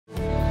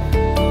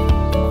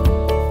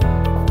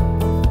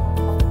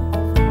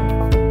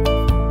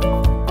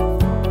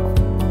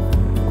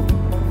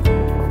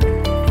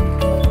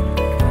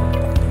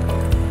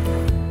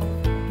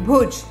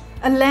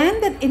a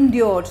land that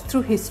endured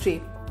through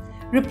history.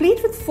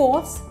 Replete with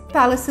forts,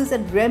 palaces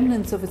and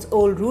remnants of its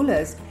old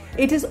rulers,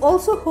 it is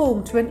also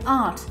home to an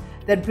art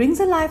that brings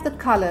alive the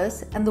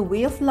colors and the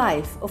way of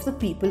life of the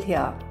people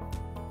here.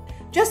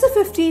 Just a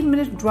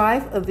 15-minute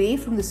drive away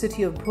from the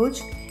city of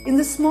Bhuj, in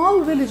the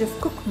small village of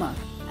Kukma,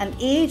 an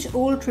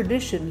age-old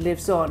tradition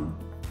lives on.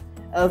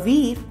 A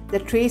weave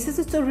that traces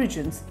its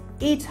origins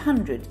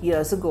 800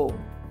 years ago.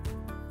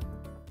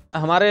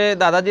 हमारे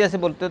दादाजी ऐसे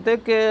बोलते थे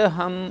कि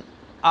हम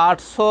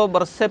 800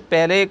 वर्ष से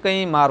पहले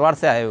कहीं मारवाड़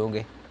से आए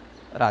होंगे,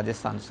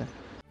 राजस्थान से.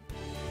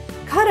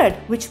 Kharad,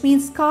 which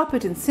means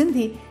carpet in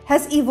Sindhi,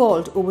 has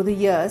evolved over the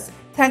years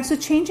thanks to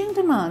changing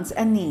demands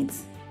and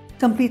needs.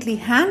 Completely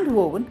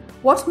hand-woven,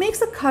 what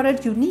makes a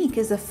Kharad unique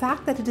is the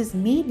fact that it is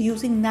made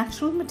using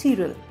natural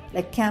material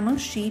like camel,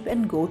 sheep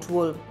and goat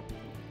wool.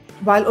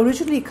 While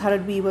originally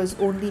Kharad weavers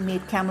only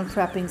made camel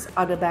trappings,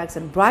 udder bags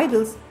and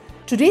bridles,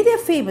 today they are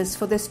famous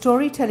for their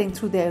storytelling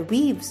through their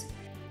weaves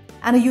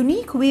and a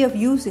unique way of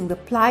using the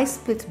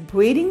ply-split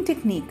braiding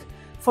technique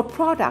for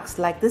products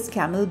like this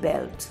camel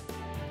belt.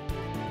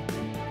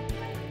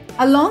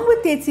 Along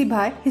with Tetsi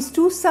Bhai, his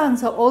two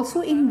sons are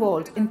also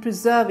involved in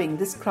preserving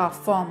this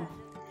craft form.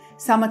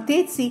 Sama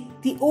Tetsi,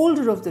 the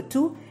older of the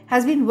two,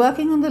 has been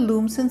working on the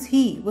loom since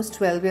he was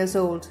 12 years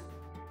old.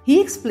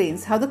 He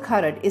explains how the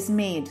Kharad is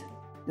made.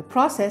 The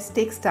process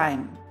takes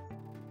time.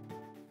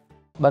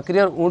 बकरी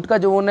और ऊँट का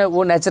जो ऊन है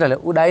वो natural है,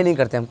 वो डाई नहीं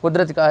करते हम.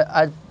 कुदरत का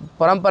आज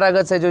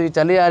परंपरागत से जो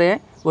चले आ रहे हैं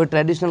वो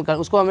ट्रेडिशनल का,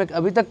 उसको हमें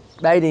अभी तक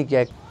डाई नहीं किया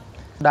है.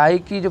 डाई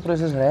की जो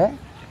प्रोसेस है,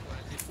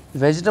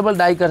 वेजिटेबल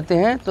डाई करते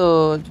हैं.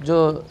 तो जो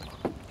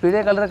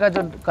पीले कलर का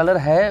जो कलर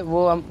है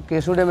वो हम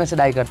केसुडे में से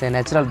डाई करते हैं,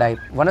 नेचुरल डाई.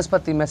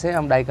 वनस्पति में से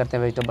हम डाई करते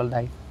हैं वेजिटेबल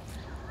डाई.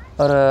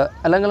 और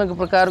अलग अलग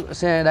प्रकार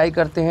से डाई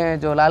करते हैं.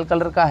 जो लाल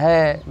कलर का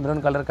है,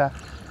 मैरून कलर का,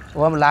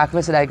 वो हम लाख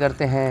में से डाई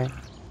करते हैं.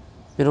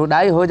 फिर वो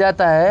डाई हो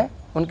जाता है,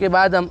 उनके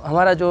बाद हम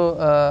हमारा जो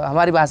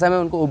हमारी भाषा में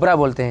उनको उबरा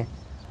बोलते हैं.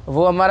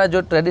 वो हमारा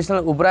जो ट्रेडिशनल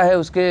उबरा है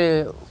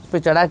उसके पे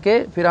चढ़ा के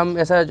फिर हम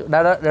ऐसा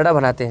डड़ा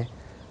बनाते हैं.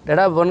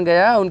 डड़ा बन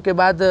गया, उनके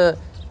बाद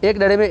एक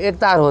डड़े में एक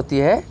तार होती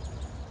है.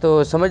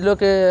 तो समझ लो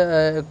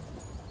कि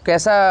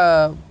कैसा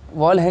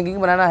वॉल हैंगिंग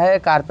बनाना है,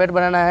 कारपेट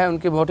बनाना है,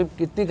 उनकी मोटिव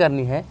कितनी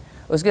करनी है,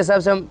 उसके हिसाब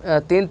से हम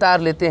 3 तार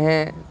लेते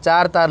हैं,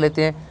 4 तार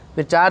लेते हैं.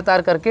 फिर 4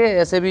 तार करके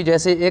ऐसे भी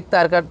जैसे एक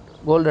तार का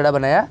गोल डड़ा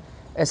बनाया,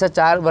 ऐसा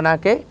 4 बना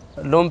के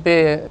लूम पे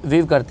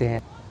वीव करते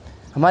हैं.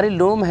 हमारी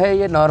लूम है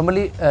ये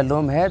नॉर्मली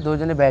लूम है, 2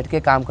 जने बैठ के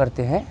काम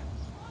करते हैं.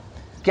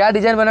 क्या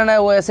डिज़ाइन बनाना है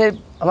वो ऐसे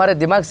हमारे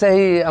दिमाग से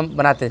ही हम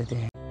बनाते रहते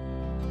हैं.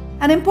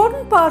 An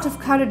important part of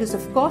Kharad is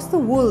of course the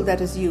wool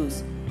that is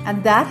used,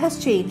 and that has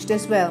changed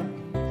as well.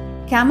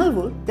 Camel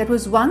wool that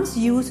was once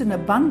used in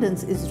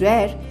abundance is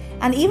rare,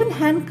 and even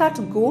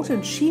hand-cut goat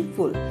and sheep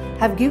wool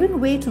have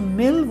given way to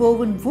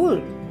mill-woven wool,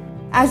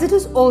 as it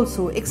is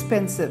also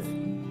expensive.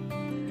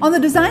 On the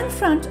design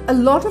front, a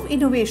lot of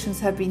innovations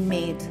have been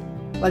made.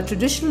 While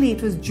traditionally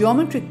it was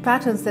geometric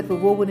patterns that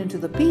were woven into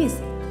the piece,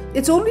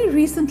 it's only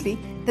recently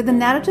that the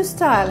narrative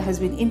style has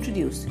been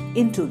introduced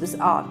into this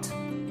art.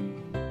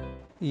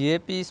 ये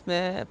piece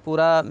में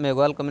पूरा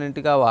Meghwal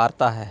community का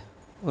वार्ता है,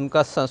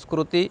 उनका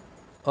संस्कृति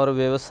और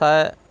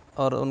व्यवसाय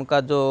और उनका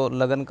जो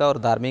लगन का और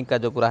धार्मिक का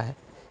जो पूरा है.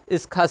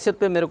 इस खासियत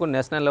पे मेरे को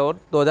नेशनल अवार्ड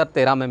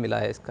 2013 में मिला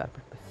है इस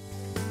कारपेट पे.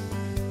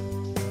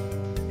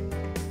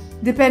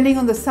 Depending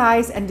on the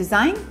size and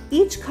design,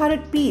 each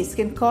Kharad piece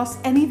can cost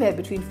anywhere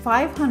between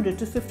 500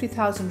 to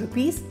 50,000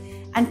 rupees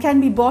and can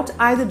be bought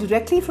either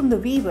directly from the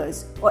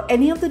weavers or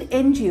any of the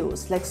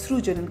NGOs like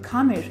Srujan and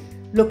Khamir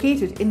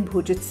located in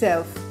Bhuj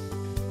itself.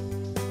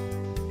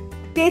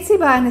 Tetsi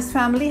Bhai and his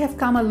family have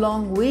come a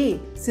long way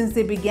since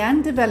they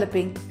began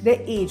developing their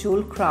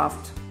age-old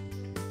craft.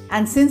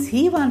 And since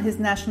he won his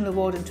national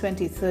award in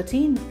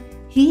 2013,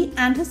 he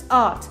and his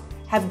art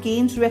have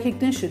gained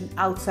recognition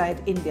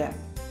outside India.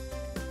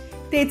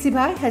 Tetsi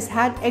Bhai has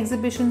had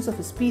exhibitions of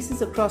his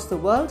pieces across the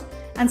world,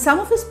 and some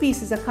of his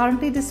pieces are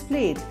currently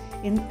displayed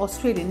in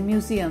Australian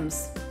museums.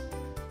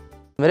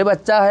 मेरे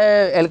बच्चा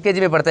है LKG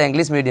में पढ़ता है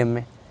English medium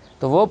में.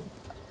 तो वो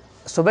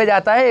सुबह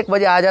जाता है, 1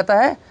 बजे आ जाता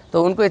है.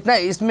 तो उनको इतना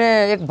इसमें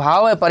एक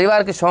भाव है,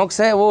 परिवार के शौक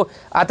से वो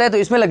आता है तो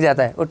इसमें लग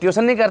जाता है. वो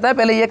ट्यूशन नहीं करता है,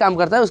 पहले ये काम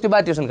करता है, उसके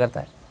बाद ट्यूशन करता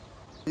है.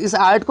 इस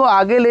आर्ट को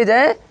आगे ले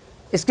जाए,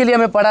 इसके लिए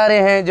हमें पढ़ा रहे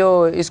हैं.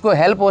 जो इसको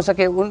हेल्प हो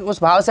सके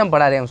उस भाव से हम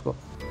पढ़ा रहे हैं उसको.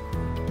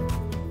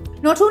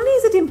 Not only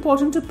is it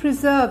important to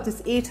preserve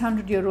this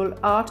 800-year-old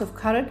art of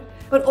Kharad,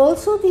 but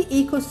also the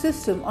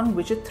ecosystem on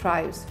which it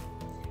thrives.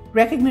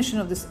 Recognition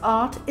of this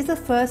art is a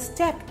first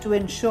step to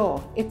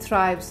ensure it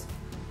thrives.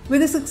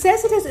 With the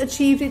success it has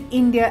achieved in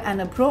India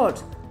and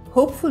abroad,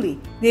 hopefully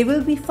there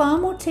will be far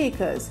more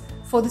takers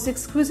for this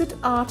exquisite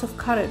art of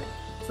Kharad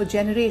for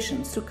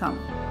generations to come.